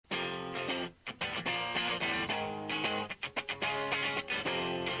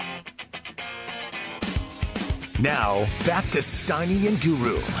Now, back to Steiny and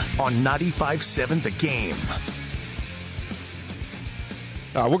Guru on 95.7 The Game.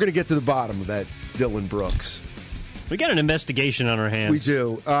 We're going to get to the bottom of that Dillon Brooks. We got an investigation on our hands. We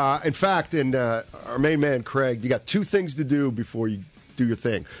do. In fact, our main man, Craig, you got two things to do before you do your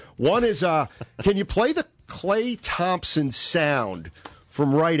thing. One is, can you play the Klay Thompson sound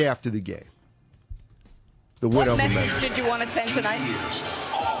from right after the game? What message did you want to send tonight?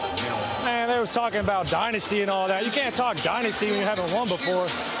 Man, they was talking about dynasty and all that. You can't talk dynasty when you haven't won before.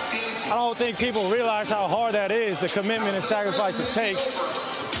 I don't think people realize how hard that is, the commitment and sacrifice it takes.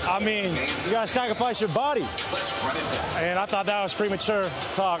 I mean, you got to sacrifice your body. And I thought that was premature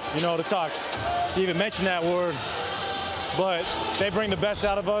talk, to even mention that word. But they bring the best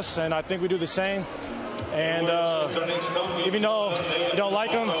out of us, and I think we do the same. And even though you don't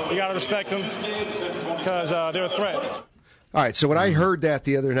like them, you got to respect them because they're a threat. All right, so when I heard that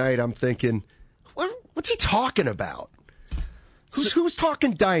the other night, I'm thinking, what's he talking about? Who's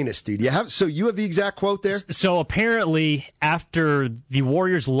talking dynasty? Do you have the exact quote there? So apparently, after the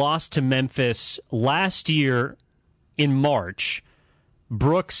Warriors lost to Memphis last year in March,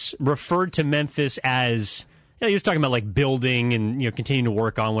 Brooks referred to Memphis as, he was talking about like building and continuing to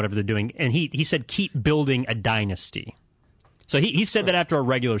work on whatever they're doing, and he said keep building a dynasty. So he said that after a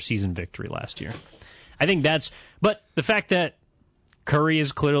regular season victory last year. I think but the fact that Curry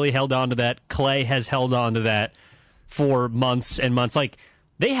has clearly held on to that, Klay has held on to that for months and months. Like,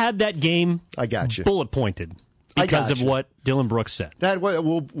 they had that game I got you. Bullet pointed because of what Dillon Brooks said.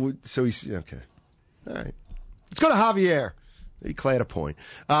 So he's okay. All right. Let's go to Javier. Klay had a point.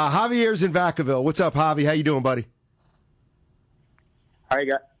 Javier's in Vacaville. What's up, Javi? How you doing, buddy? How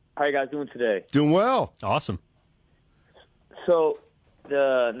you guys doing today? Doing well. Awesome. So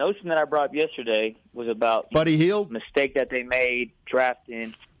the notion that I brought up yesterday was about Buddy Hield mistake that they made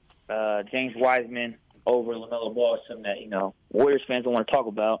drafting James Wiseman over LaMelo Ball is something that Warriors fans don't want to talk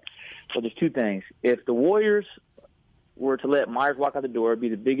about. So there's two things. If the Warriors were to let Myers walk out the door, it'd be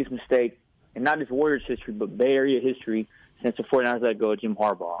the biggest mistake in not just Warriors history but Bay Area history since the 49ers let go of Jim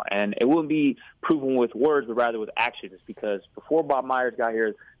Harbaugh. And it wouldn't be proven with words but rather with actions, because before Bob Myers got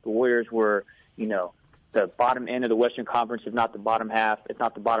here, the Warriors were the bottom end of the Western Conference, if not the bottom half, if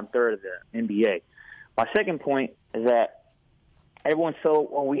not the bottom third of the NBA. My second point is that everyone's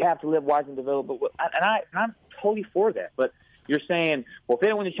we have to let Wiseman develop, and I'm totally for that. But you're saying, well, if they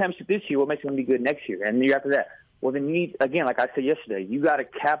don't win the championship this year, what makes them be good next year? And the year after that? Well, then you need, again, like I said yesterday, you got to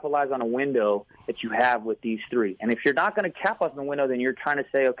capitalize on a window that you have with these three. And if you're not going to capitalize on the window, then you're trying to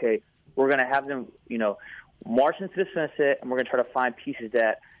say, okay, we're going to have them, march into the sunset, and we're going to try to find pieces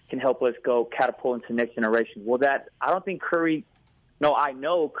that can help us go catapult into the next generation. Well, I don't think I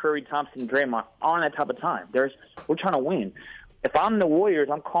know Curry, Thompson, Draymond aren't that type of time. We're trying to win. If I'm the Warriors,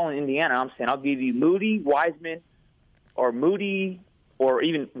 I'm calling Indiana. I'm saying I'll give you Moody, Wiseman, or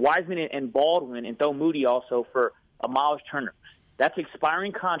even Wiseman and Baldwin, and throw Moody also for a Miles Turner. That's an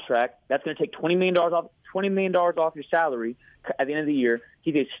expiring contract. That's going to take $20 million off your salary at the end of the year.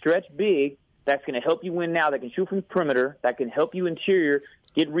 He's a stretch big that's going to help you win now, that can shoot from the perimeter, that can help you interior,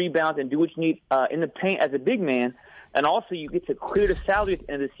 get rebounds, and do what you need in the paint as a big man. And also you get to clear the salary at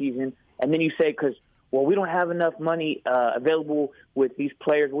the end of the season, and then you say, we don't have enough money available with these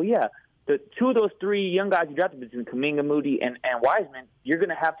players. Well, yeah, the two of those three young guys you drafted between Kuminga, Moody, and Wiseman, you're going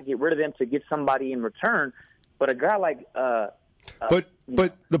to have to get rid of them to get somebody in return. But a guy like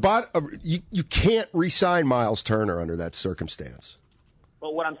you can't re-sign Miles Turner under that circumstance.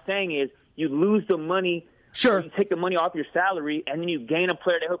 But what I'm saying is you lose the money. Sure. You take the money off your salary, and then you gain a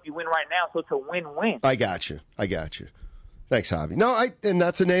player to help you win right now, so it's a win-win. I got you. Thanks, Javi. No, and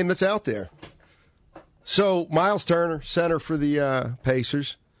that's a name that's out there. So, Miles Turner, center for the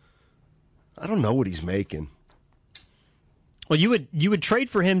Pacers. I don't know what he's making. Well, you would trade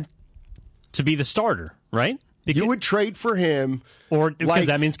for him to be the starter, right? You would trade for him, or because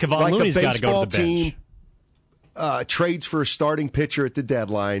that means Kevon Looney's got to go to the bench. Team trades for a starting pitcher at the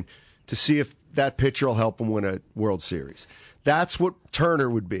deadline to see if that pitcher will help him win a World Series. That's what Turner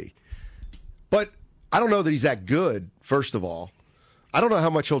would be. But I don't know that he's that good, first of all. I don't know how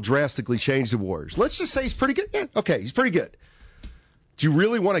much he'll drastically change the Warriors. Let's just say he's pretty good. Yeah, okay, he's pretty good. Do you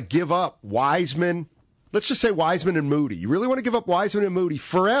really want to give up Wiseman? Let's just say Wiseman and Moody. You really want to give up Wiseman and Moody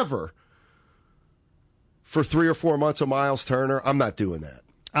forever for 3 or 4 months of Miles Turner? I'm not doing that.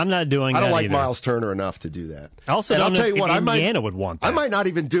 I'm not doing that. I don't like either. Miles Turner enough to do that. I also don't know if Indiana would want that. I might not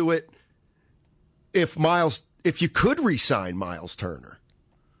even do it if you could re-sign Miles Turner.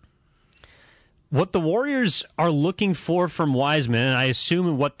 What the Warriors are looking for from Wiseman, and I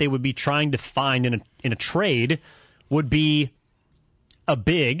assume what they would be trying to find in a trade, would be a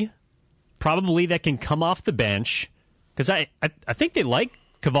big probably that can come off the bench, because I think they like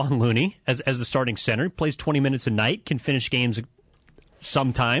Kevon Looney as the starting center. He plays 20 minutes a night, can finish games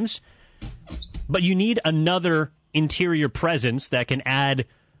sometimes. But you need another interior presence that can add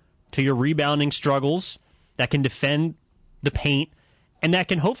to your rebounding struggles, that can defend the paint, and that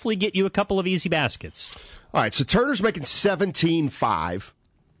can hopefully get you a couple of easy baskets. All right, so Turner's making $17.5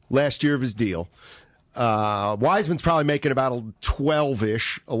 last year of his deal. Wiseman's probably making about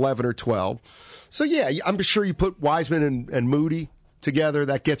 12-ish, 11 or 12. So, yeah, I'm sure you put Wiseman and Moody together,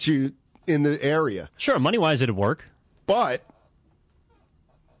 that gets you in the area. Sure, money-wise it'd work. But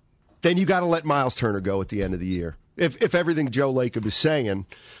then you got to let Miles Turner go at the end of the year. If everything Joe Lacob is saying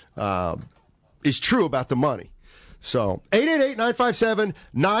is true about the money. So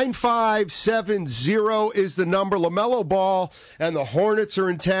 888-957-9570 is the number. LaMelo Ball and the Hornets are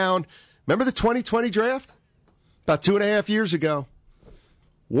in town. Remember the 2020 draft? About 2.5 years ago.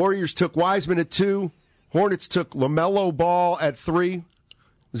 Warriors took Wiseman at 2. Hornets took LaMelo Ball at 3.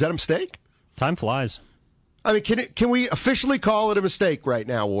 Was that a mistake? Time flies. I mean, can we officially call it a mistake right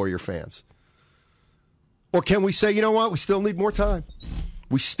now, Warrior fans? Or can we say, you know what, we still need more time?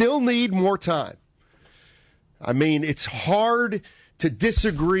 We still need more time. I mean, it's hard to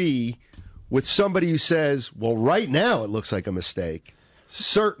disagree with somebody who says, well, right now it looks like a mistake.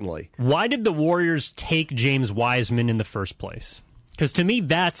 Certainly. Why did the Warriors take James Wiseman in the first place? Because to me,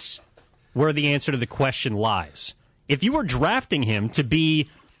 that's where the answer to the question lies. If you were drafting him to be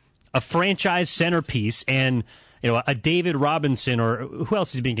a franchise centerpiece and a David Robinson, or who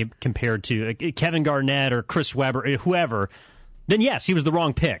else is being compared to, Kevin Garnett or Chris Webber, whoever, then yes, he was the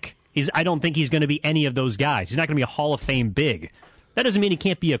wrong pick. I don't think he's going to be any of those guys. He's not going to be a Hall of Fame big. That doesn't mean he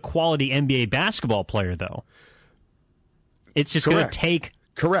can't be a quality NBA basketball player, though. It's just going to take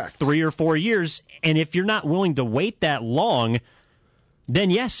 3 or 4 years, and if you're not willing to wait that long, then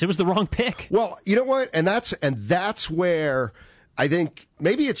yes, it was the wrong pick. Well, you know what? And that's where I think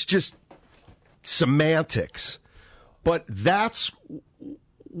maybe it's just semantics, but that's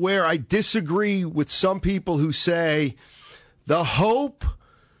where I disagree with some people who say the hope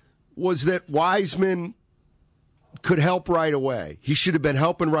was that Wiseman could help right away. He should have been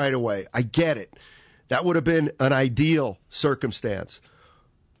helping right away. I get it. That would have been an ideal circumstance.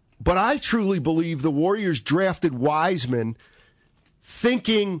 But I truly believe the Warriors drafted Wiseman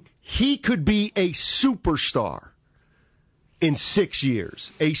thinking he could be a superstar in 6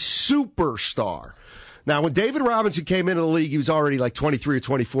 years. A superstar. Now, when David Robinson came into the league, he was already like 23 or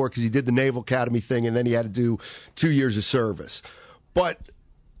 24 because he did the Naval Academy thing, and then he had to do 2 years of service. But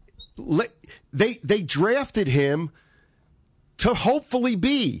they drafted him to hopefully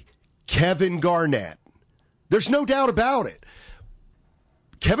be Kevin Garnett. There's no doubt about it.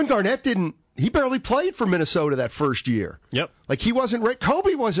 Kevin Garnett he barely played for Minnesota that first year. Yep. Like he wasn't ready.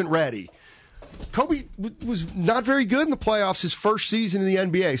 Kobe wasn't ready. Kobe was not very good in the playoffs his first season in the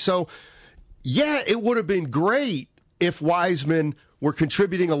NBA. So, yeah, it would have been great if Wiseman were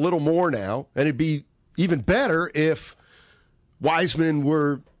contributing a little more now, and it'd be even better if Wiseman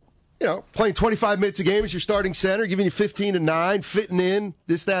were, playing 25 minutes a game as your starting center, giving you 15 and 9, fitting in,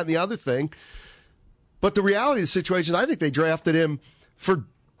 this, that, and the other thing. But the reality of the situation is I think they drafted him for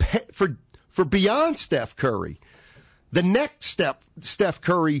beyond Steph Curry. The next step, Steph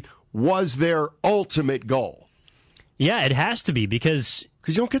Curry was their ultimate goal. Yeah, it has to be because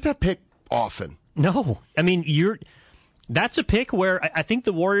you don't get that pick often. No. I mean, that's a pick where I think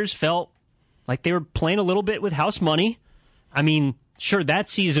the Warriors felt like they were playing a little bit with house money. I mean, sure, that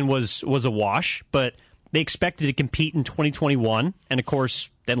season was a wash, but they expected to compete in 2021. And, of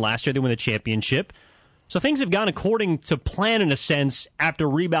course, then last year they won the championship. So things have gone according to plan in a sense after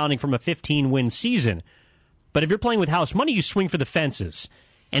rebounding from a 15-win season. But if you're playing with house money, you swing for the fences.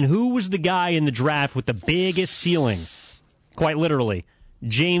 And who was the guy in the draft with the biggest ceiling? Quite literally,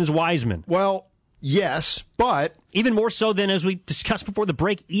 James Wiseman. Well, yes, but even more so than, as we discussed before the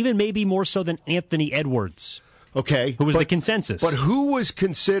break, even maybe more so than Anthony Edwards. Okay. Who was the consensus. But who was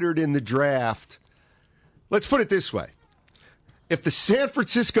considered in the draft? Let's put it this way. If the San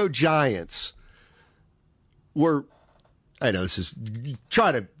Francisco Giants were, I know this is,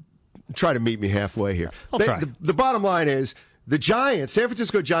 try to meet me halfway here. I'll try. The bottom line is the Giants, San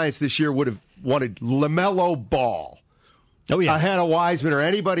Francisco Giants this year would have wanted LaMelo Ball ahead of Wiseman or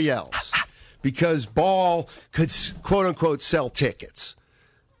anybody else because Ball could, quote unquote, sell tickets.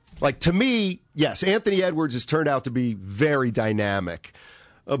 Like, to me, yes, Anthony Edwards has turned out to be very dynamic.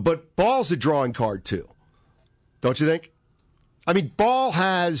 But Ball's a drawing card, too. Don't you think? I mean, Ball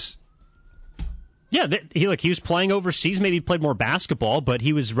has... Yeah, he was playing overseas. Maybe he played more basketball, but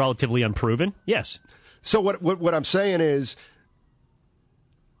he was relatively unproven. Yes. So what I'm saying is,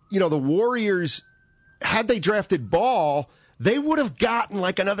 the Warriors, had they drafted Ball, they would have gotten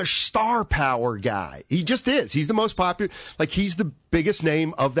like another star power guy. He just is. He's the most popular. Like, he's the biggest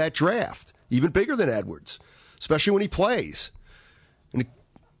name of that draft, even bigger than Edwards, especially when he plays. And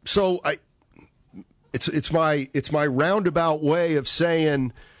so it's my roundabout way of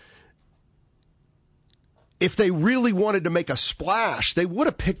saying, if they really wanted to make a splash, they would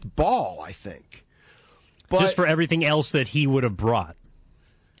have picked Ball, I think. But, just for everything else that he would have brought,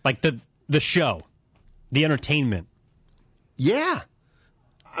 like the show, the entertainment. Yeah.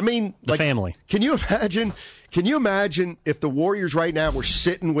 I mean, the family. Can you imagine if the Warriors right now were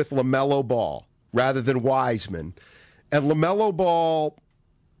sitting with LaMelo Ball rather than Wiseman, and LaMelo Ball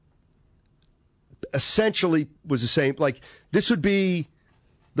essentially was the same? Like, this would be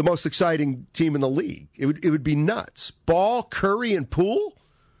the most exciting team in the league. It would be nuts. Ball, Curry, and Poole?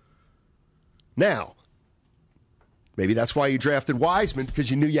 Now, maybe that's why you drafted Wiseman, because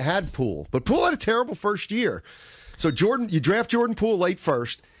you knew you had Poole. But Poole had a terrible first year. So you draft Jordan Poole late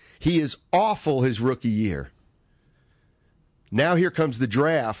first. He is awful his rookie year. Now here comes the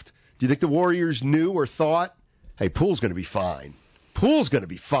draft. Do you think the Warriors knew or thought, hey, Poole's going to be fine? Poole's going to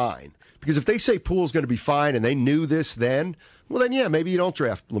be fine. Because if they say Poole's going to be fine and they knew this then, well, then, yeah, maybe you don't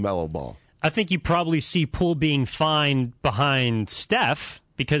draft LaMelo Ball. I think you probably see Poole being fine behind Steph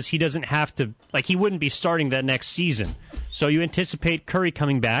because he doesn't have to, like, he wouldn't be starting that next season. So you anticipate Curry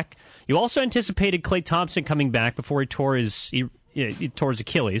coming back. You also anticipated Klay Thompson coming back before he tore his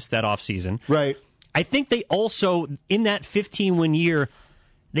Achilles that offseason. Right. I think they also, in that 15-win year,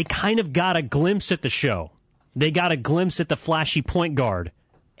 they kind of got a glimpse at the show. They got a glimpse at the flashy point guard,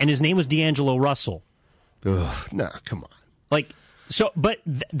 and his name was D'Angelo Russell. Ugh, nah, come on. Like, so, but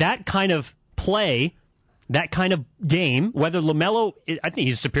that kind of play, that kind of game, whether LaMelo, I think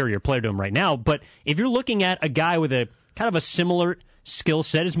he's a superior player to him right now, but if you're looking at a guy with a kind of a similar skill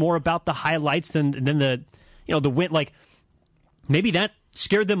set, is more about the highlights than the win. Like, maybe that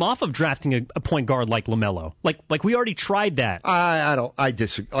scared them off of drafting a point guard like LaMelo. Like we already tried that. I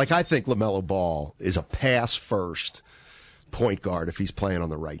disagree. Like, I think LaMelo Ball is a pass first point guard if he's playing on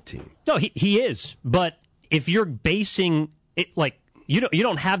the right team. No, he is. But if you're basing it, like, you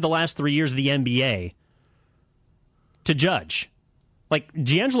don't have the last 3 years of the NBA to judge. Like,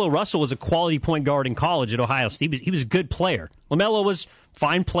 D'Angelo Russell was a quality point guard in college at Ohio State. He was a good player. LaMelo was a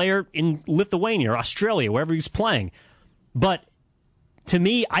fine player in Lithuania or Australia, wherever he's playing. But to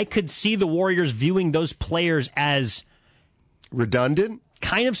me, I could see the Warriors viewing those players as redundant,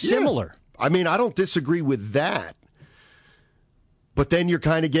 kind of similar. Yeah. I mean, I don't disagree with that. But then you're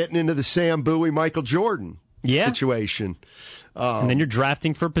kind of getting into the Sam Bowie, Michael Jordan situation. And then you're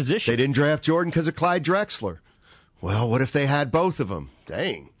drafting for position. They didn't draft Jordan because of Clyde Drexler. Well, what if they had both of them?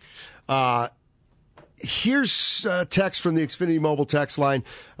 Dang. Here's a text from the Xfinity Mobile text line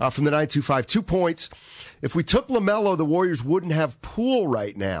from the 925. 2 points. If we took LaMelo, the Warriors wouldn't have Poole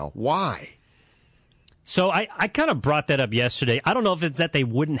right now. Why? So I kind of brought that up yesterday. I don't know if it's that they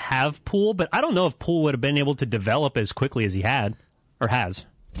wouldn't have Poole, but I don't know if Poole would have been able to develop as quickly as he had or has.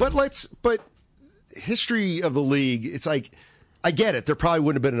 But history of the league, it's like, I get it. There probably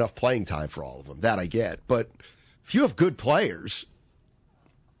wouldn't have been enough playing time for all of them. That I get. But if you have good players,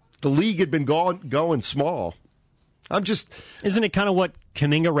 the league had been going small. Isn't it kind of what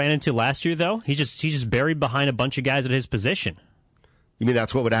Kuminga ran into last year, though? He's just buried behind a bunch of guys at his position. You mean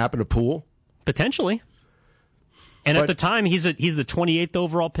that's what would happen to Poole? Potentially. And at the time, he's the 28th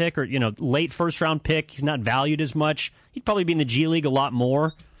overall pick, or late first round pick. He's not valued as much. He'd probably be in the G League a lot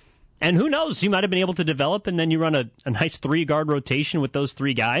more. And who knows? He might have been able to develop, and then you run a nice 3-guard rotation with those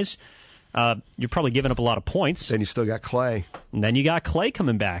 3 guys. You're probably giving up a lot of points. Then you still got Klay. And then you got Klay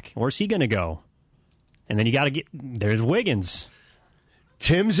coming back. Where's he going to go? And then you got to there's Wiggins.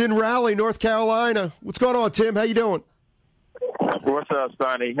 Tim's in Raleigh, North Carolina. What's going on, Tim? How you doing? What's up,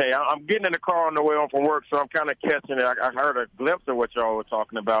 Sonny? Hey, I'm getting in the car on the way home from work, so I'm kind of catching it. I heard a glimpse of what y'all were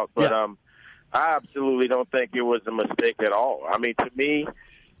talking about, but I absolutely don't think it was a mistake at all. I mean, to me,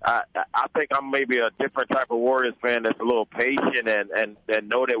 I think I'm maybe a different type of Warriors fan that's a little patient and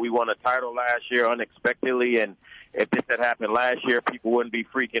know that we won a title last year unexpectedly, and if this had happened last year, people wouldn't be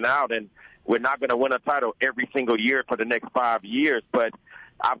freaking out, and we're not going to win a title every single year for the next 5 years, but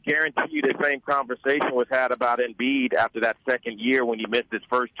I guarantee you the same conversation was had about Embiid after that second year when he missed his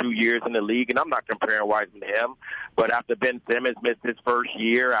first 2 years in the league, and I'm not comparing Wiseman to him, but after Ben Simmons missed his first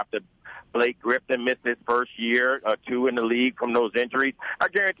year, after Blake Griffin missed his first year or 2 in the league from those injuries, I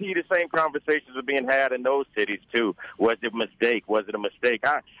guarantee you the same conversations are being had in those cities too. Was it a mistake? Was it a mistake?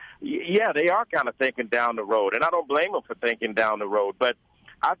 Yeah, they are kind of thinking down the road, and I don't blame them for thinking down the road, but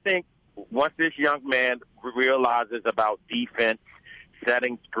I think once this young man realizes about defense,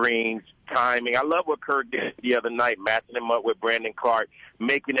 setting screens, timing. I love what Kirk did the other night, matching him up with Brandon Clark,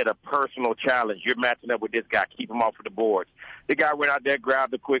 making it a personal challenge. You're matching up with this guy. Keep him off of the boards. The guy went out there,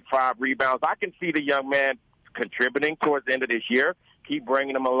 grabbed the quick 5 rebounds. I can see the young man contributing towards the end of this year. Keep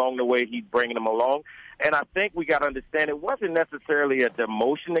bringing him along the way he's bringing him along. And I think we got to understand it wasn't necessarily a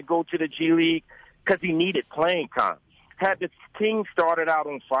demotion to go to the G League because he needed playing time. Had the team started out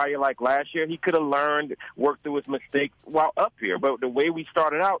on fire like last year, he could have learned, worked through his mistakes while up here. But the way we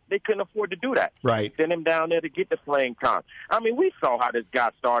started out, they couldn't afford to do that. Right. Send him down there to get the playing time. I mean, we saw how this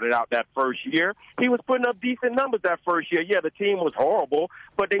guy started out that first year. He was putting up decent numbers that first year. Yeah, the team was horrible,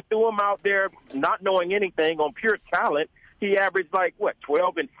 but they threw him out there not knowing anything on pure talent. He averaged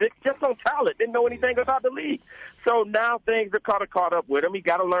 12 and 6 just on talent. Didn't know anything about the league. So now things are caught up with him. He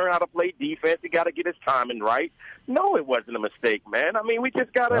got to learn how to play defense. He got to get his timing right. No, it wasn't a mistake, man. I mean, we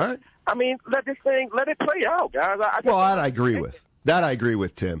just got to. Right. I mean, let it play out, guys. That I agree with. That I agree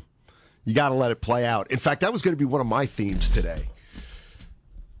with, Tim. You got to let it play out. In fact, that was going to be one of my themes today.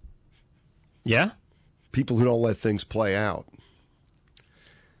 Yeah, people who don't let things play out.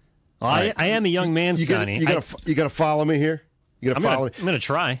 Well, I am a young man, Sonny. You got to follow me here. You got to follow me. I'm going to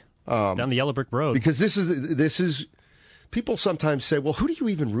try down the yellow brick road because this is. People sometimes say, "Well, who do you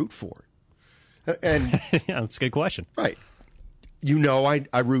even root for?" And yeah, that's a good question. Right.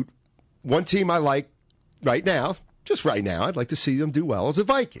 I root one team I like right now. Just right now, I'd like to see them do well as the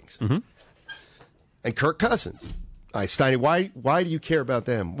Vikings. Mm-hmm. And Kirk Cousins. Steiny, why do you care about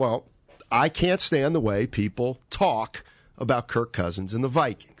them? Well, I can't stand the way people talk about Kirk Cousins and the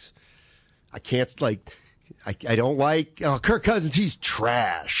Vikings. I can't, I don't like, Kirk Cousins, he's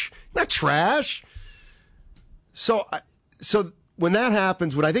trash. Not trash. So when that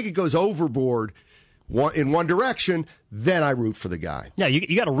happens, when I think it goes overboard in one direction, then I root for the guy. Yeah,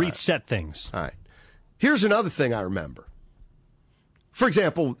 you got to reset things. All right. Here's another thing I remember. For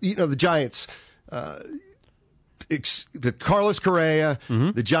example, the Giants, the Carlos Correa,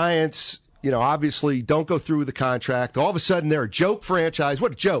 the Giants, obviously don't go through with the contract. All of a sudden, they're a joke franchise.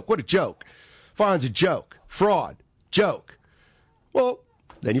 What a joke. What a joke. Farhan's a joke. Fraud. Joke. Well,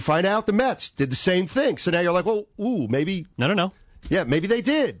 then you find out the Mets did the same thing. So now you're like, well, maybe. No. Yeah, maybe they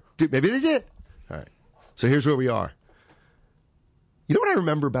did. Maybe they did. All right. So here's where we are. You know what I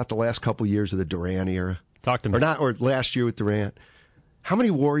remember about the last couple years of the Durant era? Talk to me. Or last year with Durant. How many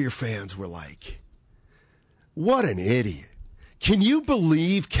Warrior fans were like, what an idiot. Can you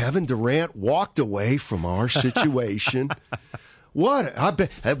believe Kevin Durant walked away from our situation? What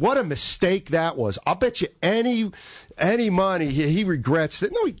a mistake that was. I'll bet you any money he regrets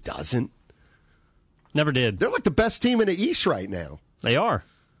that. No, he doesn't. Never did. They're like the best team in the East right now. They are.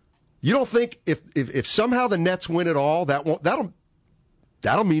 You don't think if somehow the Nets win it all, that'll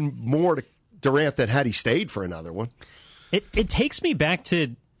mean more to Durant than had he stayed for another one? It takes me back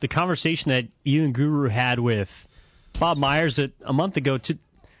to the conversation that you and Guru had with Bob Myers a month ago. To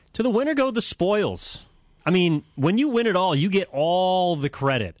the winner go the spoils. I mean, when you win it all, you get all the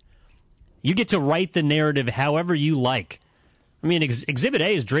credit. You get to write the narrative however you like. I mean, Exhibit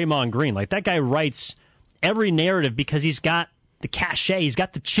A is Draymond Green. Like, that guy writes every narrative because he's got the cachet, he's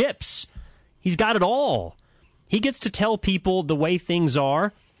got the chips, he's got it all. He gets to tell people the way things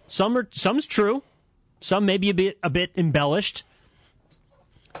are. Some's true, some maybe a bit embellished.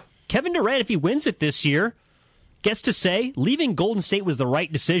 Kevin Durant, if he wins it this year, gets to say leaving Golden State was the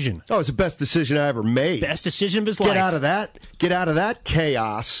right decision. Oh, it's the best decision I ever made. Best decision of his life. Get out of that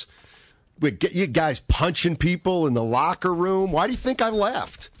chaos. Get you guys punching people in the locker room. Why do you think I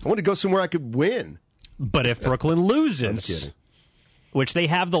left? I wanted to go somewhere I could win. But if Brooklyn loses, which they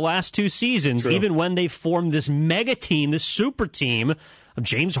have the last 2 seasons, True. even when they formed this mega team, this super team of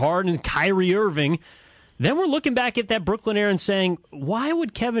James Harden and Kyrie Irving, then we're looking back at that Brooklyn era and saying, why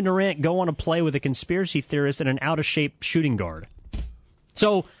would Kevin Durant go on a play with a conspiracy theorist and an out-of-shape shooting guard?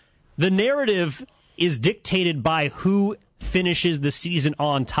 So the narrative is dictated by who finishes the season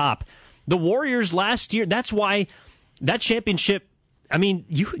on top. The Warriors last year, that's why that championship, I mean,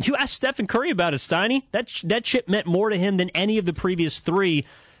 you asked Stephen Curry about it, Steiny. That chip meant more to him than any of the previous 3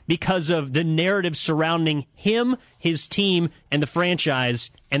 because of the narrative surrounding him, his team, and the franchise,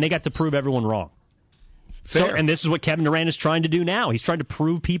 and they got to prove everyone wrong. So, and this is what Kevin Durant is trying to do now. He's trying to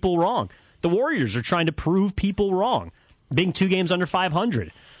prove people wrong. The Warriors are trying to prove people wrong, being 2 games under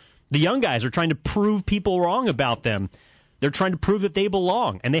 500. The young guys are trying to prove people wrong about them. They're trying to prove that they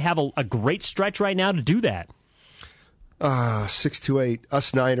belong, and they have a great stretch right now to do that. 628,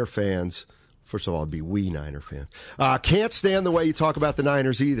 us Niner fans. First of all, it'd be we Niner fans. Can't stand the way you talk about the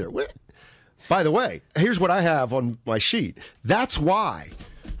Niners either. By the way, here's what I have on my sheet. That's why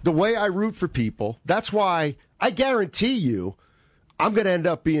the way I root for people, that's why I guarantee you I'm going to end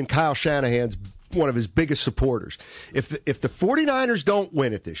up being Kyle Shanahan's one of his biggest supporters. If the 49ers don't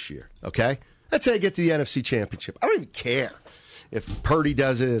win it this year, okay? Let's say they get to the NFC Championship. I don't even care if Purdy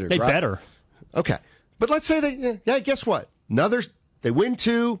does it or they better. Okay. But let's say guess what? They win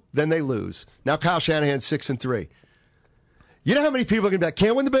 2, then they lose. Now Kyle Shanahan's 6-3. You know how many people are going to be like,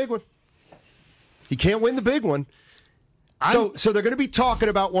 can't win the big one? He can't win the big one. So they're going to be talking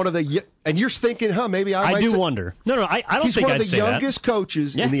about one of the, and you're thinking, maybe I might wonder. No, I don't he's think one I'd of the say youngest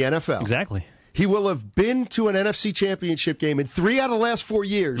coaches in the NFL. Exactly. He will have been to an NFC Championship game in 3 out of the last 4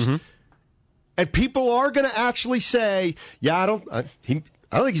 years. Mm-hmm. And people are going to actually say, I don't think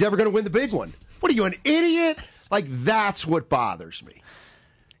he's ever going to win the big one. What are you, an idiot? Like, that's what bothers me.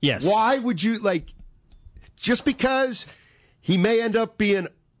 Yes. Why would you, just because he may end up being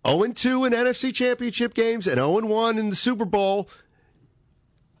 0-2 in NFC Championship games and 0-1 in the Super Bowl,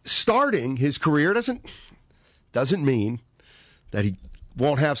 starting his career doesn't mean that he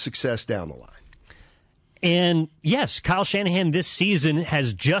won't have success down the line. And yes, Kyle Shanahan this season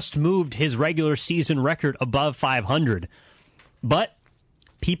has just moved his regular season record above 500. But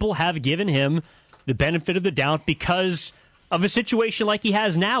people have given him the benefit of the doubt because of a situation like he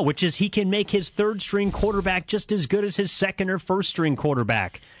has now, which is he can make his third-string quarterback just as good as his second or first-string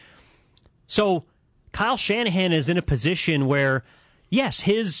quarterback. So Kyle Shanahan is in a position where, yes,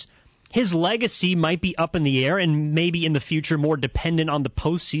 his legacy might be up in the air and maybe in the future more dependent on the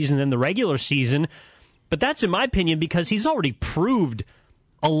postseason than the regular season. But that's, in my opinion, because he's already proved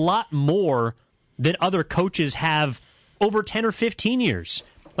a lot more than other coaches have over 10 or 15 years.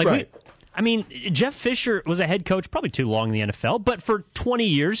 Right. Jeff Fisher was a head coach probably too long in the NFL, but for 20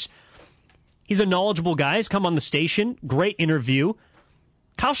 years, he's a knowledgeable guy. He's come on the station, great interview.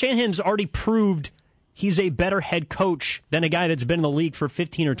 Kyle Shanahan's already proved he's a better head coach than a guy that's been in the league for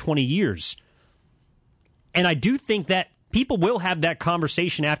 15 or 20 years. And I do think that people will have that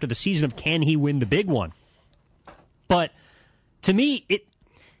conversation after the season of can he win the big one. But to me, it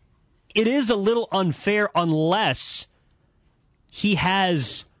is a little unfair unless he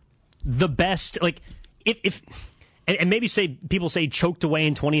has the best, and maybe people say choked away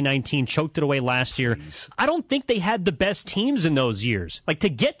in 2019, choked it away last year. I don't think they had the best teams in those years. To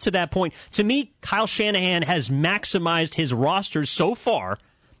get to that point, to me, Kyle Shanahan has maximized his roster so far.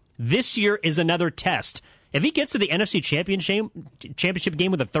 This year is another test. If he gets to the NFC Championship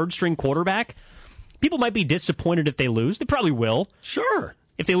game with a third-string quarterback, people might be disappointed if they lose. They probably will. Sure.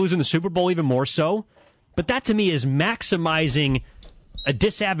 If they lose in the Super Bowl, even more so. But that, to me, is maximizing a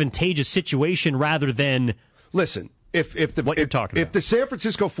disadvantageous situation rather than... Listen, if the San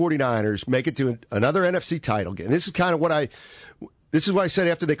Francisco 49ers make it to another NFC title game, this is what I said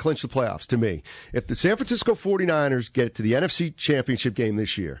after they clinched the playoffs to me. If the San Francisco 49ers get to the NFC Championship game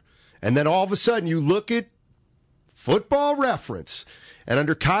this year, and then all of a sudden you look at Football Reference, and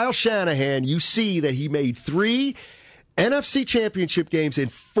under Kyle Shanahan, you see that he made 3 NFC Championship games in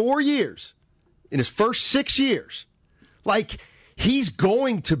 4 years, in his first 6 years. He's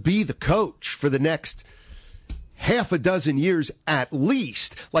going to be the coach for the next half a dozen years at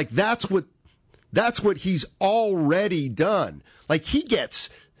least. That's what he's already done. He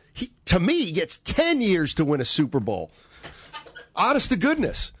gets 10 years to win a Super Bowl. Honest to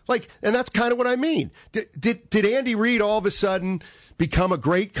goodness. And that's kind of what I mean. Did Andy Reid all of a sudden become a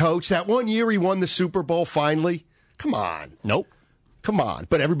great coach? That one year he won the Super Bowl finally? Come on. Nope. Come on.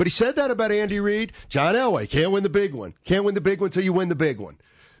 But everybody said that about Andy Reid. John Elway, can't win the big one. Can't win the big one until you win the big one.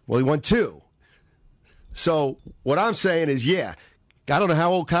 Well, he won 2. So what I'm saying is, I don't know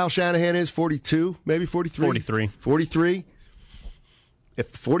how old Kyle Shanahan is, 42, maybe 43? 43.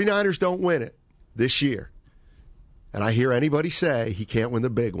 If the 49ers don't win it this year, and I hear anybody say he can't win the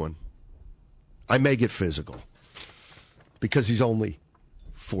big one, I may get physical because he's only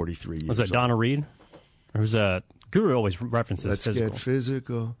 43 years old. Was that Donna Reed? Or was that... Guru always references physical. Let's get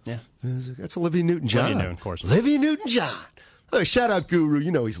physical. Yeah. Physical. That's Olivia Newton-John. Olivia Newton, of course. Olivia Newton-John. Oh, shout out Guru.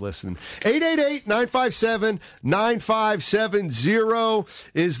 You know he's listening. 888-957-9570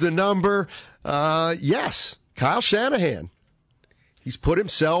 is the number. Yes, Kyle Shanahan. He's put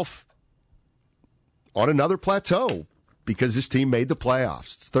himself on another plateau because this team made the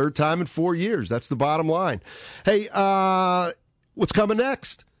playoffs. It's third time in 4 years. That's the bottom line. Hey, what's coming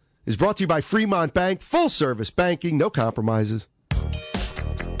next is brought to you by Fremont Bank. Full-service banking, no compromises.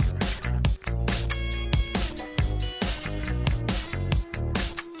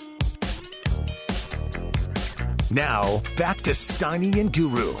 Now, back to Steiny and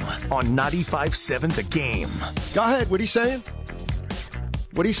Guru on 95.7 The Game. Go ahead. What are you saying?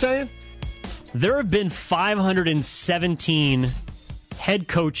 What are you saying? There have been 517 head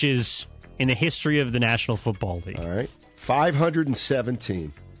coaches in the history of the National Football League. All right.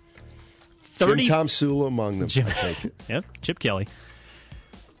 517. 30. Tom Sula among them. Jim, I take it. Yep, Chip Kelly.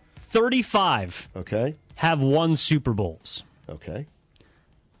 35 Okay. have won Super Bowls. Okay.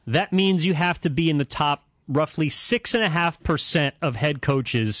 That means you have to be in the top roughly 6.5% of head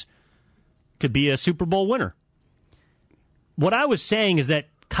coaches to be a Super Bowl winner. What I was saying is that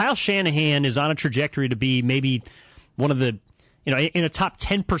Kyle Shanahan is on a trajectory to be maybe one of the, in a top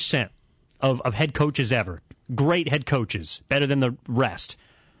 10% of head coaches ever. Great head coaches, better than the rest.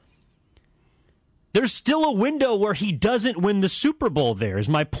 There's still a window where he doesn't win the Super Bowl there, is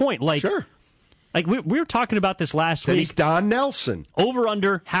my point. Sure. Like we were talking about this last week. He's Don Nelson. Over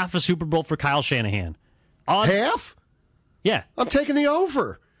under half a Super Bowl for Kyle Shanahan. Odds, Half? Yeah. I'm taking the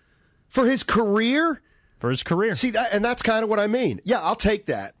over. For his career? For his career. See, and that's kind of what I mean. Yeah, I'll take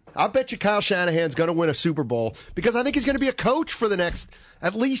that. I'll bet you Kyle Shanahan's going to win a Super Bowl because I think he's going to be a coach for the next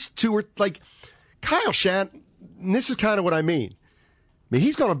at least two or, Kyle Shanahan, and this is kind of what I mean. I mean,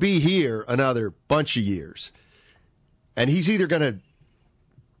 he's going to be here another bunch of years. And he's either going to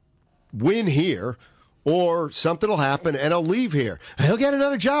win here or something will happen and he'll leave here. He'll get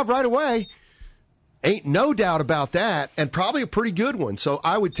another job right away. Ain't no doubt about that, and probably a pretty good one. So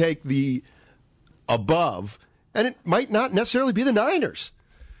I would take the above, and it might not necessarily be the Niners.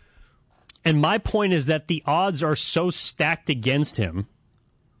 And my point is that the odds are so stacked against him.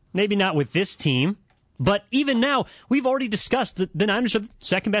 Maybe not with this team, but even now, we've already discussed that the Niners are the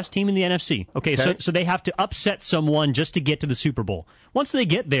second best team in the NFC. Okay. So they have to upset someone just to get to the Super Bowl. Once they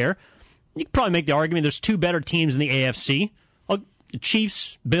get there, you can probably make the argument there's two better teams in the AFC.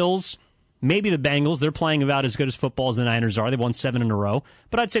 Chiefs, Bills, maybe the Bengals. They're playing about as good as football as the Niners are. They've won 7 in a row.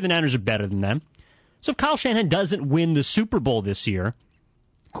 But I'd say the Niners are better than them. So if Kyle Shanahan doesn't win the Super Bowl this year,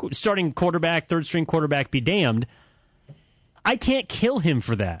 starting quarterback, third-string quarterback be damned, I can't kill him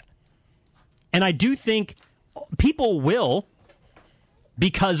for that. And I do think people will,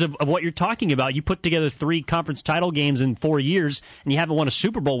 because of what you're talking about. You put together 3 conference title games in 4 years, and you haven't won a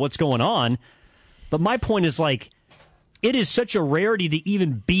Super Bowl. What's going on? But my point is, it is such a rarity to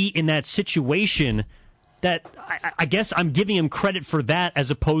even be in that situation that I guess I'm giving him credit for that as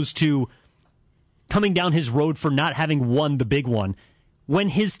opposed to coming down his road for not having won the big one when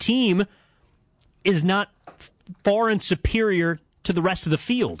his team is not far and superior to the rest of the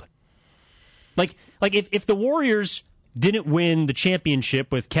field. Like if the Warriors didn't win the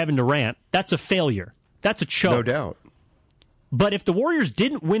championship with Kevin Durant, that's a failure. That's a choke. No doubt. But if the Warriors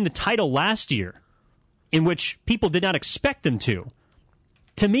didn't win the title last year, in which people did not expect them to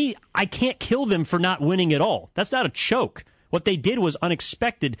me, I can't kill them for not winning at all. That's not a choke. What they did was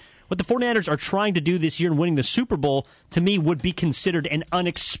unexpected. What the 49ers are trying to do this year in winning the Super Bowl, to me, would be considered an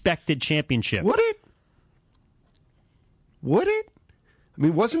unexpected championship. Would it? Would it? I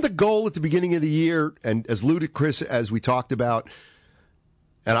mean, wasn't the goal at the beginning of the year, and as ludicrous as we talked about,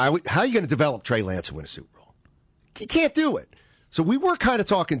 and how are you going to develop Trey Lance and win a Super Bowl? You can't do it. So we were kind of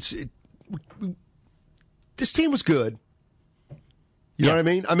talking, this team was good. You know what I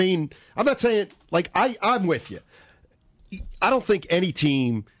mean? I mean, I'm not saying, I'm with you. I don't think any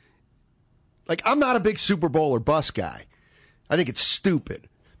team, I'm not a big Super Bowl or bust guy. I think it's stupid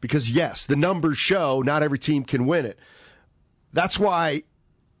because, yes, the numbers show not every team can win it. That's why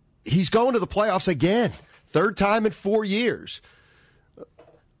he's going to the playoffs again, 3rd time in 4 years.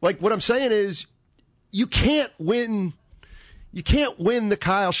 What I'm saying is you can't win the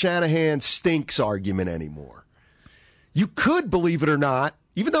Kyle Shanahan stinks argument anymore. You could, believe it or not,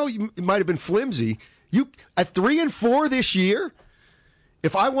 even though it might have been flimsy, at 3-4 this year,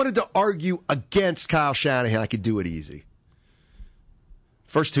 if I wanted to argue against Kyle Shanahan, I could do it easy.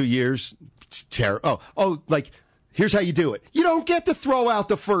 First 2 years, terrible. Here's how you do it. You don't get to throw out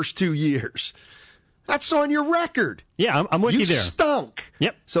the first 2 years. That's on your record. Yeah, I'm with you there. You stunk.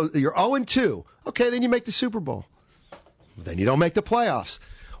 Yep. So you're 0-2. Okay, then you make the Super Bowl. Then you don't make the playoffs.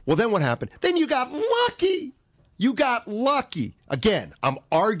 Well, then what happened? Then you got lucky. You got lucky. Again, I'm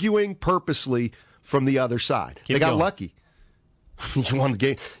arguing purposely from the other side. They got lucky. You won the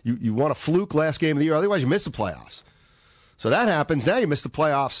game. You won a fluke last game of the year. Otherwise, you miss the playoffs. So that happens. Now you miss the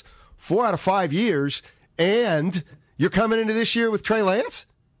playoffs 4 out of 5 years, and you're coming into this year with Trey Lance?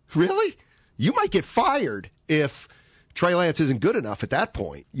 Really? You might get fired if Trey Lance isn't good enough at that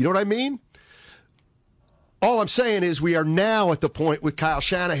point. You know what I mean? All I'm saying is we are now at the point with Kyle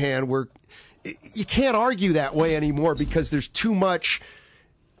Shanahan where you can't argue that way anymore because there's too much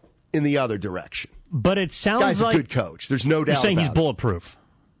in the other direction. But it sounds Guy's like a good coach. There's no doubt. You're saying about he's bulletproof.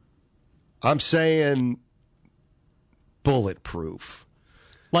 I'm saying bulletproof.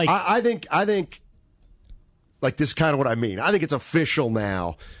 I think this is kind of what I mean. I think it's official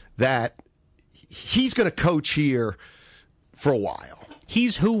now that he's going to coach here for a while.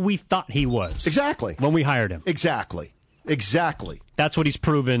 He's who we thought he was. Exactly. When we hired him. Exactly. That's what he's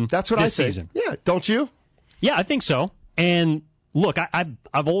proven. That's what this I say. Season. Yeah, don't you? Yeah, I think so. And look,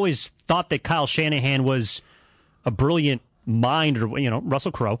 I've always thought that Kyle Shanahan was a brilliant mind, or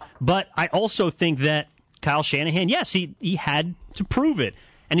Russell Crowe. But I also think that Kyle Shanahan, yes, he had to prove it.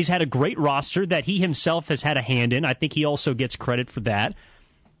 And he's had a great roster that he himself has had a hand in. I think he also gets credit for that.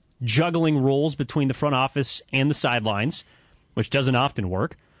 Juggling roles between the front office and the sidelines, which doesn't often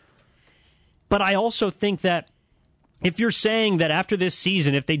work. But I also think that if you're saying that after this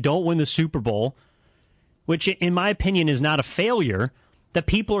season, if they don't win the Super Bowl, which in my opinion is not a failure, that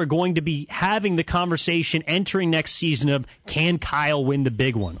people are going to be having the conversation entering next season of, can Kyle win the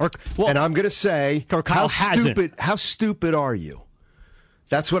big one? And I'm going to say, or Kyle hasn't. How stupid are you?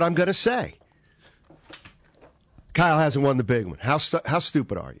 That's what I'm going to say. Kyle hasn't won the big one. How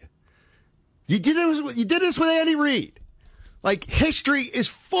stupid are you? You did this with Andy Reid. Like, history is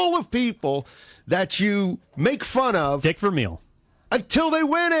full of people that you make fun of. Dick Vermeil. Until they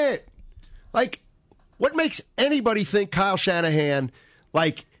win it. Like, what makes anybody think Kyle Shanahan,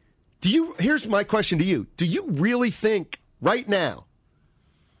 like, here's my question to you. Do you really think right now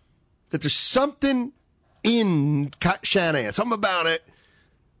that there's something in Shanahan, something about it,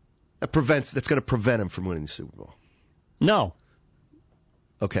 that's going to prevent him from winning the Super Bowl? No.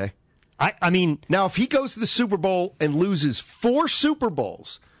 Okay. I mean, now if he goes to the Super Bowl and loses 4 Super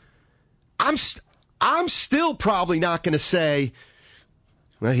Bowls, I'm still probably not going to say,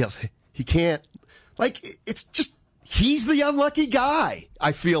 well, he can't. Like, it's just, he's the unlucky guy,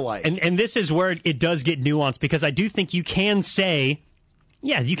 I feel like. And this is where it does get nuanced, because I do think you can say,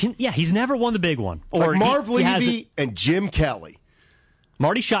 he's never won the big one. Or like Marv Levy and Jim Kelly.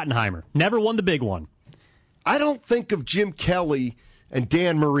 Marty Schottenheimer never won the big one. I don't think of Jim Kelly and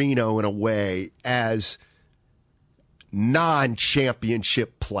Dan Marino in a way as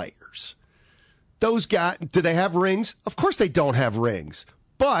non-championship players. Those guys, do they have rings? Of course they don't have rings.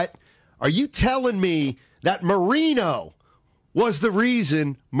 But are you telling me that Marino was the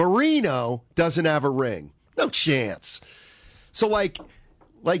reason Marino doesn't have a ring? No chance. So like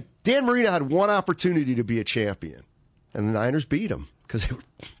Dan Marino had one opportunity to be a champion, and the Niners beat him because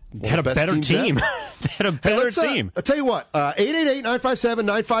they had a better team. They had a better team. I'll tell you what,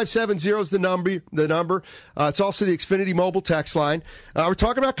 888-957-9570 is the number. It's also the Xfinity mobile text line. We're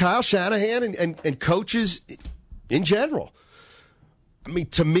talking about Kyle Shanahan and coaches in general. I mean,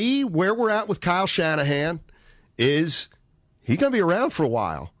 to me, where we're at with Kyle Shanahan is he's going to be around for a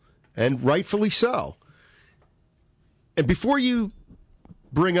while, and rightfully so. And before you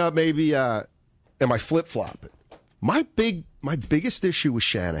bring up maybe, am I flip-flopping? My biggest issue with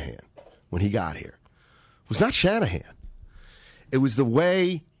Shanahan when he got here was not Shanahan. It was the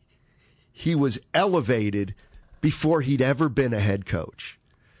way he was elevated before he'd ever been a head coach.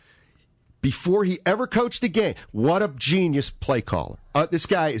 Before he ever coached a game. What a genius play caller. This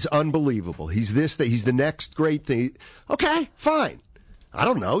guy is unbelievable. He's he's the next great thing. Okay, fine. I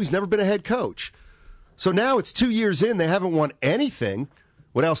don't know. He's never been a head coach. So now it's 2 years in. They haven't won anything.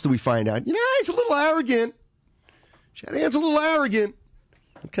 What else do we find out? He's a little arrogant. Shanahan's a little arrogant.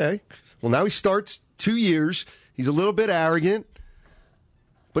 Okay. Well, now he starts 2 years. He's a little bit arrogant.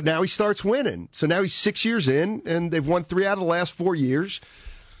 But now he starts winning. So now he's 6 years in, and they've won 3 out of the last 4 years.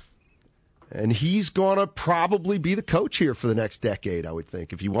 And he's going to probably be the coach here for the next decade, I would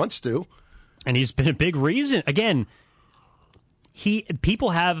think, if he wants to. And he's been a big reason. Again, people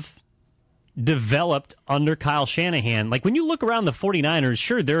have developed under Kyle Shanahan. Like, when you look around the 49ers,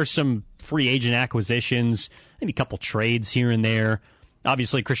 sure, there are some free agent acquisitions, maybe a couple trades here and there.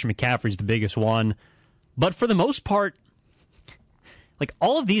 Obviously, Christian McCaffrey's the biggest one. But for the most part, like,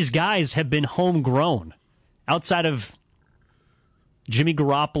 all of these guys have been homegrown outside of Jimmy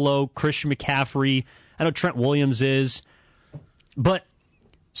Garoppolo, Christian McCaffrey. I know Trent Williams is. But,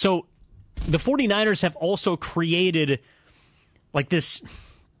 so, the 49ers have also created, like, this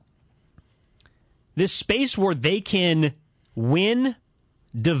space where they can win,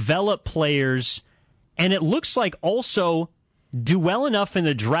 develop players, and it looks like also do well enough in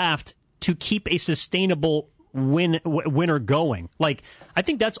the draft to keep a sustainable winner going. Like, I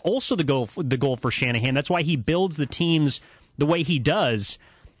think that's also the goal for Shanahan. That's why he builds the teams the way he does,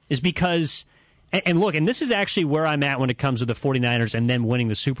 is because, and look, and this is actually where I'm at when it comes to the 49ers and them winning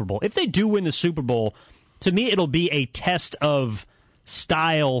the Super Bowl. If they do win the Super Bowl, to me it'll be a test of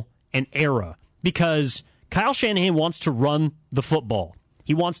style and era, because Kyle Shanahan wants to run the football.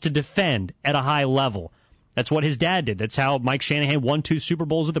 He wants to defend at a high level. That's what his dad did. That's how Mike Shanahan won 2 Super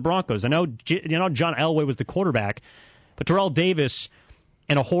Bowls with the Broncos. I know John Elway was the quarterback, but Terrell Davis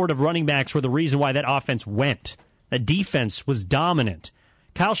and a horde of running backs were the reason why that offense went. The defense was dominant.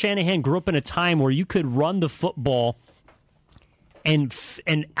 Kyle Shanahan grew up in a time where you could run the football and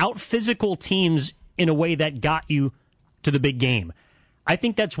out-physical teams in a way that got you to the big game. I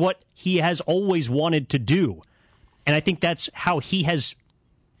think that's what he has always wanted to do. And I think that's how he has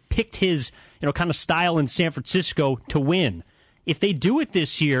picked his, kind of style in San Francisco to win. If they do it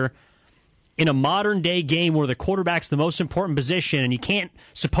this year in a modern-day game where the quarterback's the most important position and you can't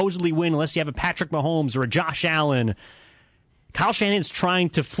supposedly win unless you have a Patrick Mahomes or a Josh Allen, Kyle Shanahan's trying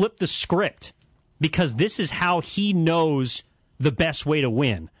to flip the script because this is how he knows the best way to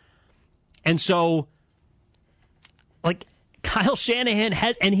win. And so, Kyle Shanahan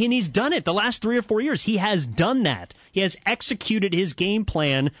has, and he's done it the last 3 or 4 years. He has done that. He has executed his game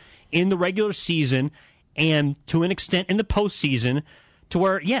plan in the regular season and to an extent in the postseason to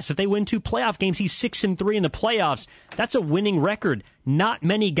where, yes, if they win 2 playoff games, he's 6-3 in the playoffs. That's a winning record. Not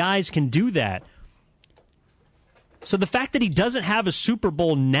many guys can do that. So the fact that he doesn't have a Super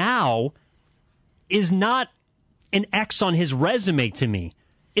Bowl now is not an X on his resume to me.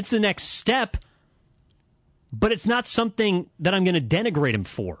 It's the next step, but it's not something that I'm going to denigrate him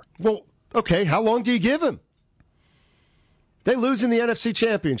for. Well, okay, how long do you give him? They lose in the NFC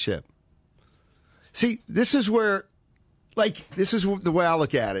Championship. See, this is where, this is the way I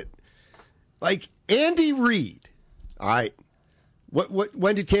look at it. Andy Reid, all right,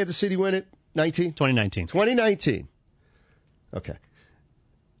 when did Kansas City win it? 2019. 2019. Okay.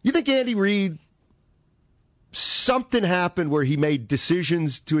 You think Andy Reid, something happened where he made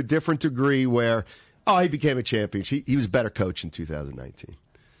decisions to a different degree where, he became a champion. He was a better coach in 2019.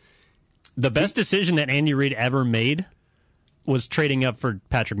 The best decision that Andy Reid ever made was trading up for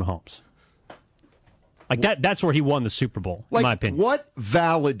Patrick Mahomes. That's where he won the Super Bowl, in my opinion. What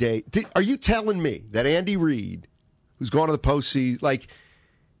are you telling me that Andy Reid, who's gone to the postseason,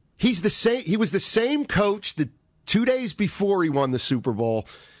 he was the same coach the 2 days before he won the Super Bowl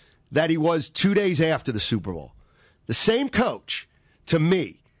that he was 2 days after the Super Bowl? The same coach, to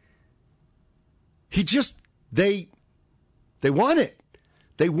me. They won it.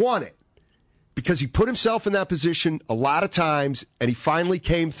 They won it because he put himself in that position a lot of times and he finally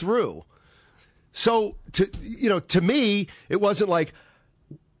came through. So, to me, it wasn't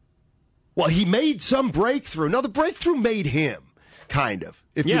he made some breakthrough. No, the breakthrough made him, kind of,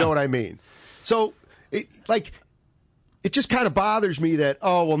 if you know what I mean. So, it just kind of bothers me that,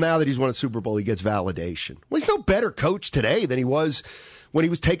 now that he's won a Super Bowl, he gets validation. Well, he's no better coach today than he was when he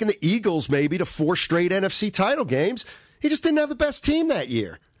was taking the Eagles maybe to 4 straight NFC title games. He just didn't have the best team that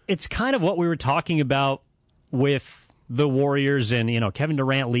year. It's kind of what we were talking about with the Warriors and, Kevin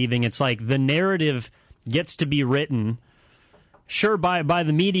Durant leaving. It's like the narrative gets to be written, sure, by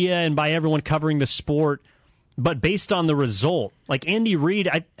the media and by everyone covering the sport, but based on the result. Like Andy Reid,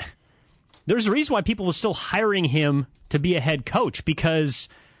 there's a reason why people were still hiring him to be a head coach because,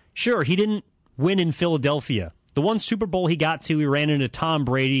 sure, he didn't win in Philadelphia. The one Super Bowl he got to, he ran into Tom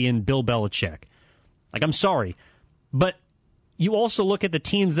Brady and Bill Belichick. I'm sorry. But you also look at the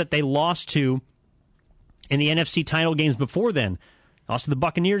teams that they lost to in the NFC title games before then. Also the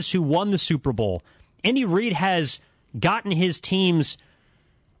Buccaneers who won the Super Bowl. Andy Reid has gotten his teams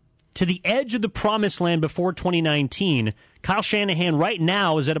to the edge of the promised land before 2019. Kyle Shanahan right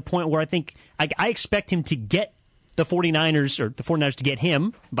now is at a point where I think I expect him to get the 49ers, or the 49ers to get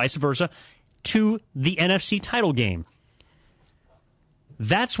him, vice versa, to the NFC title game.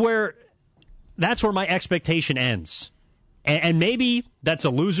 That's where my expectation ends. And maybe that's a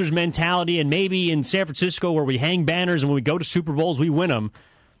loser's mentality, and maybe in San Francisco where we hang banners and when we go to Super Bowls we win them,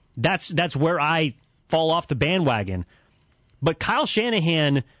 that's where I fall off the bandwagon. But Kyle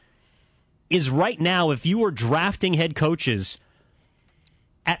Shanahan is right now, if you were drafting head coaches,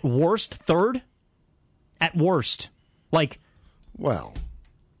 at worst third, at worst. Well,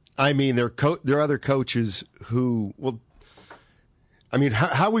 I mean, there are other coaches who,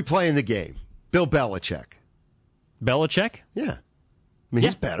 how are we playing the game? Bill Belichick. Belichick? Yeah.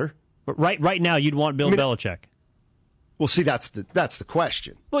 He's better. But right now, you'd want Bill Belichick. Well, see, that's the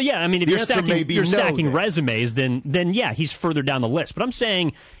question. Well, yeah, if you're stacking resumes, then yeah, he's further down the list. But I'm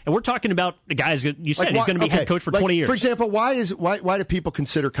saying, and we're talking about the guys you said he's going to be head coach for 20 years. For example, why do people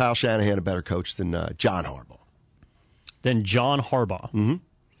consider Kyle Shanahan a better coach than John Harbaugh? Mm-hmm.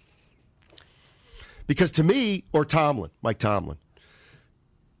 Because to me, or Mike Tomlin.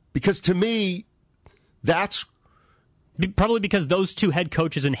 Because to me, that's probably because those two head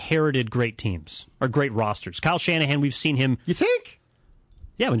coaches inherited great teams or great rosters. Kyle Shanahan, we've seen him. You think?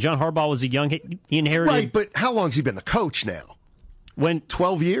 Yeah, when John Harbaugh was he inherited. Right, but how long has he been the coach now?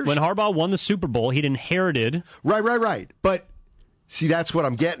 12 years? When Harbaugh won the Super Bowl, he'd inherited. Right. But see, that's what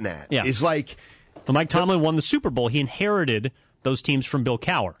I'm getting at. Yeah. It's When Mike Tomlin won the Super Bowl, he inherited those teams from Bill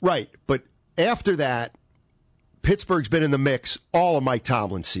Cowher. Right, but after that, Pittsburgh's been in the mix all of Mike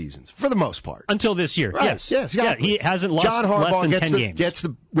Tomlin's seasons, for the most part. Until this year, right. yes. Yes, exactly. Yeah, he hasn't lost John Harbaugh less than 10 games. Gets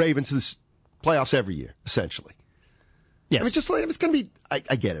the Ravens to the playoffs every year, essentially. Yes. I mean, just like, it's going to be,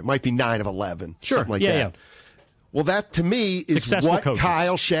 I get it. It might be 9 of 11, sure. something like that. Yeah. Well, that to me is Successful what coaches.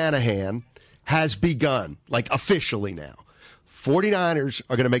 Kyle Shanahan has begun, like officially now. 49ers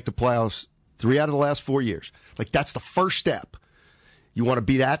are going to make the playoffs 3 out of the last 4 years. Like, that's the first step. You want to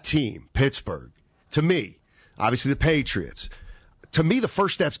be that team, Pittsburgh. To me, obviously the Patriots. To me, the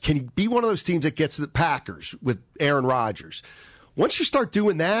first steps, can he be one of those teams that gets to the Packers with Aaron Rodgers? Once you start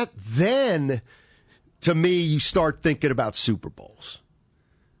doing that, then, to me, you start thinking about Super Bowls.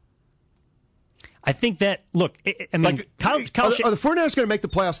 I think that, look, I mean, like, Kyle are the 49ers going to make the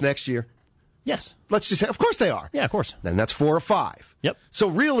playoffs next year? Yes. Let's just say, of course they are. Yeah, of course. Then that's 4 or 5. Yep. So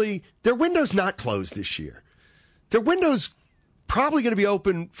really, their window's not closed this year. Their window's probably going to be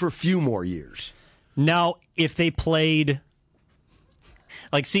open for a few more years. Now, if they played,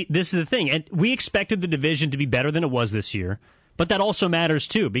 like, see, this is the thing, and we expected the division to be better than it was this year, but that also matters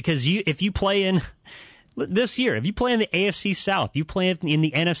too, because if you play in this year, if you play in the AFC South, you play in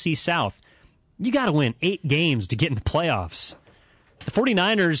the NFC South, you got to win 8 games to get in the playoffs. The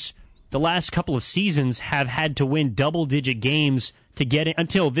 49ers, the last couple of seasons, have had to win double-digit games to get in,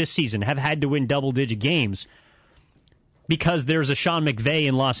 until this season, have had to win double-digit games because there's a Sean McVay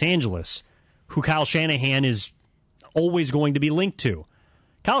in Los Angeles who Kyle Shanahan is always going to be linked to.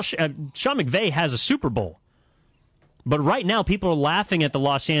 Sean McVay has a Super Bowl. But right now, people are laughing at the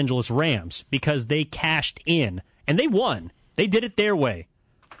Los Angeles Rams because they cashed in, and they won. They did it their way.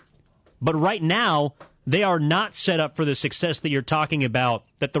 But right now, they are not set up for the success that you're talking about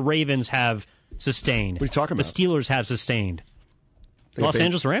that the Ravens have sustained. What are you talking about? The Steelers have sustained. Los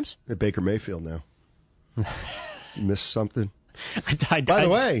Angeles Rams? At Baker Mayfield now. You missed something? By the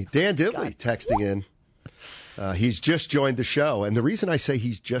way, Dan Dibley texting in. He's just joined the show. And the reason I say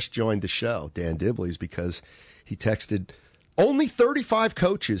he's just joined the show, Dan Dibley, is because he texted, only 35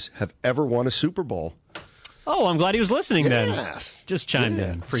 coaches have ever won a Super Bowl. Oh, I'm glad he was listening then. Yes. Just chimed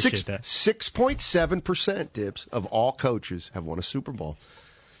in. Appreciate that. 6.7%, Dibs, of all coaches have won a Super Bowl.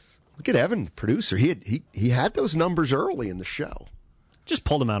 Look at Evan, the producer. He had those numbers early in the show. Just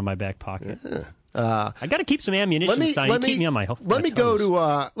pulled them out of my back pocket. Yeah. I got to keep some ammunition. Keep me on my Let me go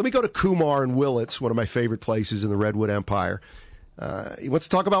to Kumar and Willits, one of my favorite places in the Redwood Empire. He wants to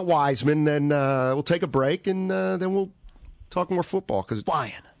talk about Wiseman, then we'll take a break, and then we'll talk more football.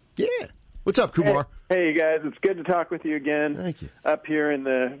 Flying. Yeah. What's up, Kumar? Hey, guys. It's good to talk with you again. Thank you. Up here in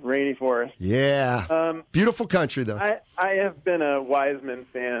the rainy forest. Yeah. Beautiful country, though. I have been a Wiseman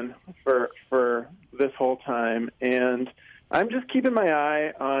fan for this whole time, and I'm just keeping my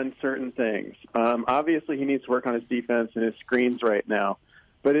eye on certain things. Obviously, he needs to work on his defense and his screens right now.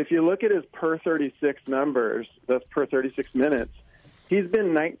 But if you look at his per 36 numbers, that's per 36 minutes, he's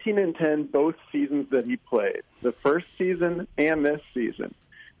been 19-10 both seasons that he played, the first season and this season.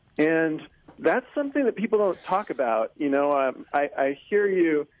 And that's something that people don't talk about. You know, I hear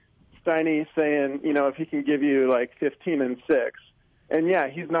you, Steiny, saying, you know, if he can give you like 15 and 6, and yeah,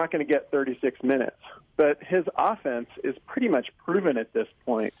 he's not going to get 36 minutes. But his offense is pretty much proven at this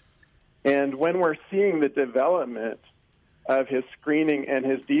point. And when we're seeing the development of his screening and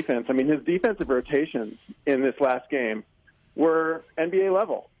his defense, I mean, his defensive rotations in this last game were NBA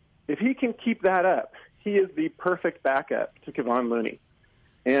level. If he can keep that up, he is the perfect backup to Kevon Looney.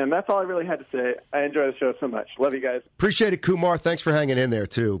 And that's all I really had to say. I enjoy the show so much. Love you guys. Appreciate it, Kumar. Thanks for hanging in there,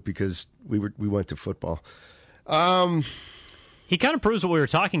 too, because we went to football. He kind of proves what we were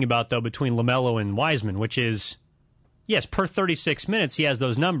talking about, though, between LaMelo and Wiseman, which is, yes, per 36 minutes, he has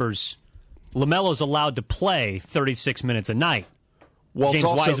those numbers. LaMelo's allowed to play 36 minutes a night. Well, James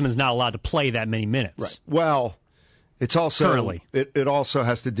Wiseman's not allowed to play that many minutes. Right. Well, it's also currently. It also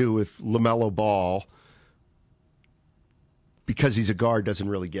has to do with LaMelo Ball, because he's a guard, doesn't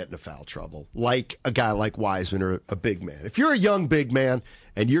really get into foul trouble, like a guy like Wiseman or a big man. If you're a young big man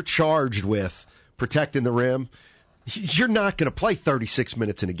and you're charged with protecting the rim, you're not going to play 36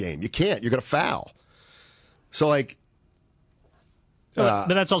 minutes in a game. You can't. You're going to foul. So, like... but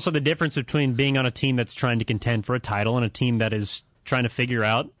that's also the difference between being on a team that's trying to contend for a title and a team that is trying to figure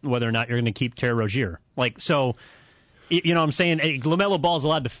out whether or not you're going to keep Terry Rozier. Like, so, you know what I'm saying? LaMelo Ball's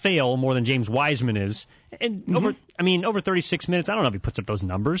allowed to fail more than James Wiseman is. And over 36 minutes, I don't know if he puts up those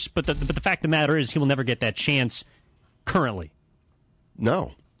numbers, but the fact of the matter is he will never get that chance currently.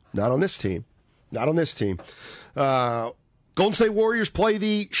 No, not on this team. Not on this team. Golden State Warriors play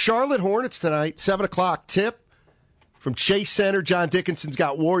the Charlotte Hornets tonight, 7 o'clock tip from Chase Center. John Dickinson's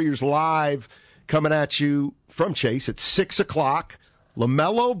got Warriors live coming at you from Chase at 6 o'clock.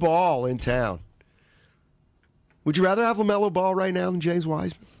 LaMelo Ball in town. Would you rather have LaMelo Ball right now than James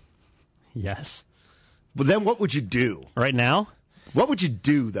Wiseman? Yes. But then what would you do? Right now? What would you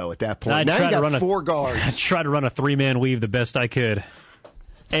do, though, at that point? I'd now try you to got run four guards. I'd try to run a three-man weave the best I could.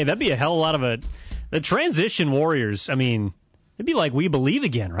 Hey, that'd be a hell of a lot of the transition Warriors, I mean, it'd be like We Believe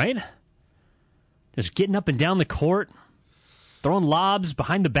again, right? Just getting up and down the court, throwing lobs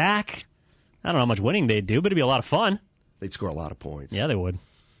behind the back. I don't know how much winning they'd do, but it'd be a lot of fun. They'd score a lot of points. Yeah, they would.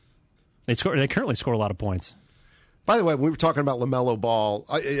 They currently score a lot of points. By the way, when we were talking about LaMelo Ball,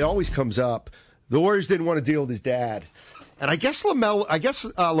 it always comes up. The Warriors didn't want to deal with his dad. And I guess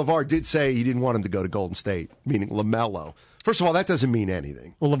LeVar did say he didn't want him to go to Golden State, meaning LaMelo. First of all, that doesn't mean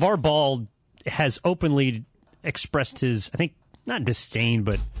anything. Well, LeVar Ball has openly expressed his, I think, not disdain,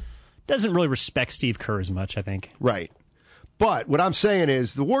 but doesn't really respect Steve Kerr as much, I think. Right. But what I'm saying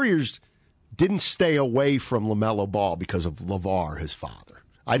is the Warriors didn't stay away from LaMelo Ball because of LeVar, his father.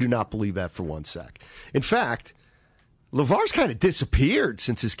 I do not believe that for one sec. In fact, LeVar's kind of disappeared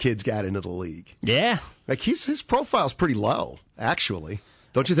since his kids got into the league. Yeah. Like his profile's pretty low, actually.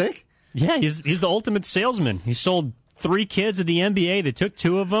 Don't you think? Yeah, he's the ultimate salesman. He sold 3 kids at the NBA. They took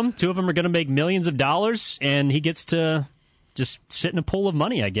 2 of them. 2 of them are going to make millions of dollars, and he gets to just sit in a pool of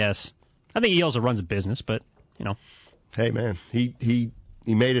money, I guess. I think he also runs a business, but, you know. Hey, man, he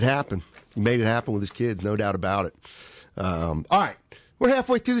made it happen. He made it happen with his kids, no doubt about it. All right, we're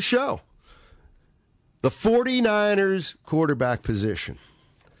halfway through the show. The 49ers quarterback position.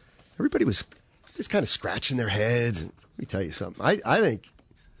 Everybody was just kind of scratching their heads. And let me tell you something.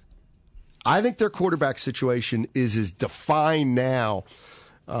 I think their quarterback situation is as defined now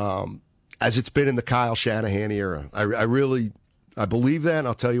as it's been in the Kyle Shanahan era. I believe that, and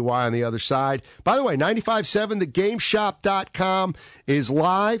I'll tell you why on the other side. By the way, 95.7, thegameshop.com is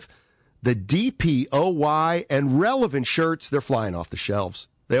live. The DPOY and relevant shirts, they're flying off the shelves.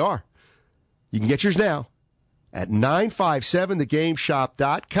 They are. You can get yours now at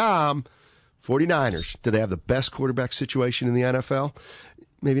 957thegameshop.com. 49ers, do they have the best quarterback situation in the NFL?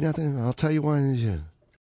 Maybe not. I'll tell you why.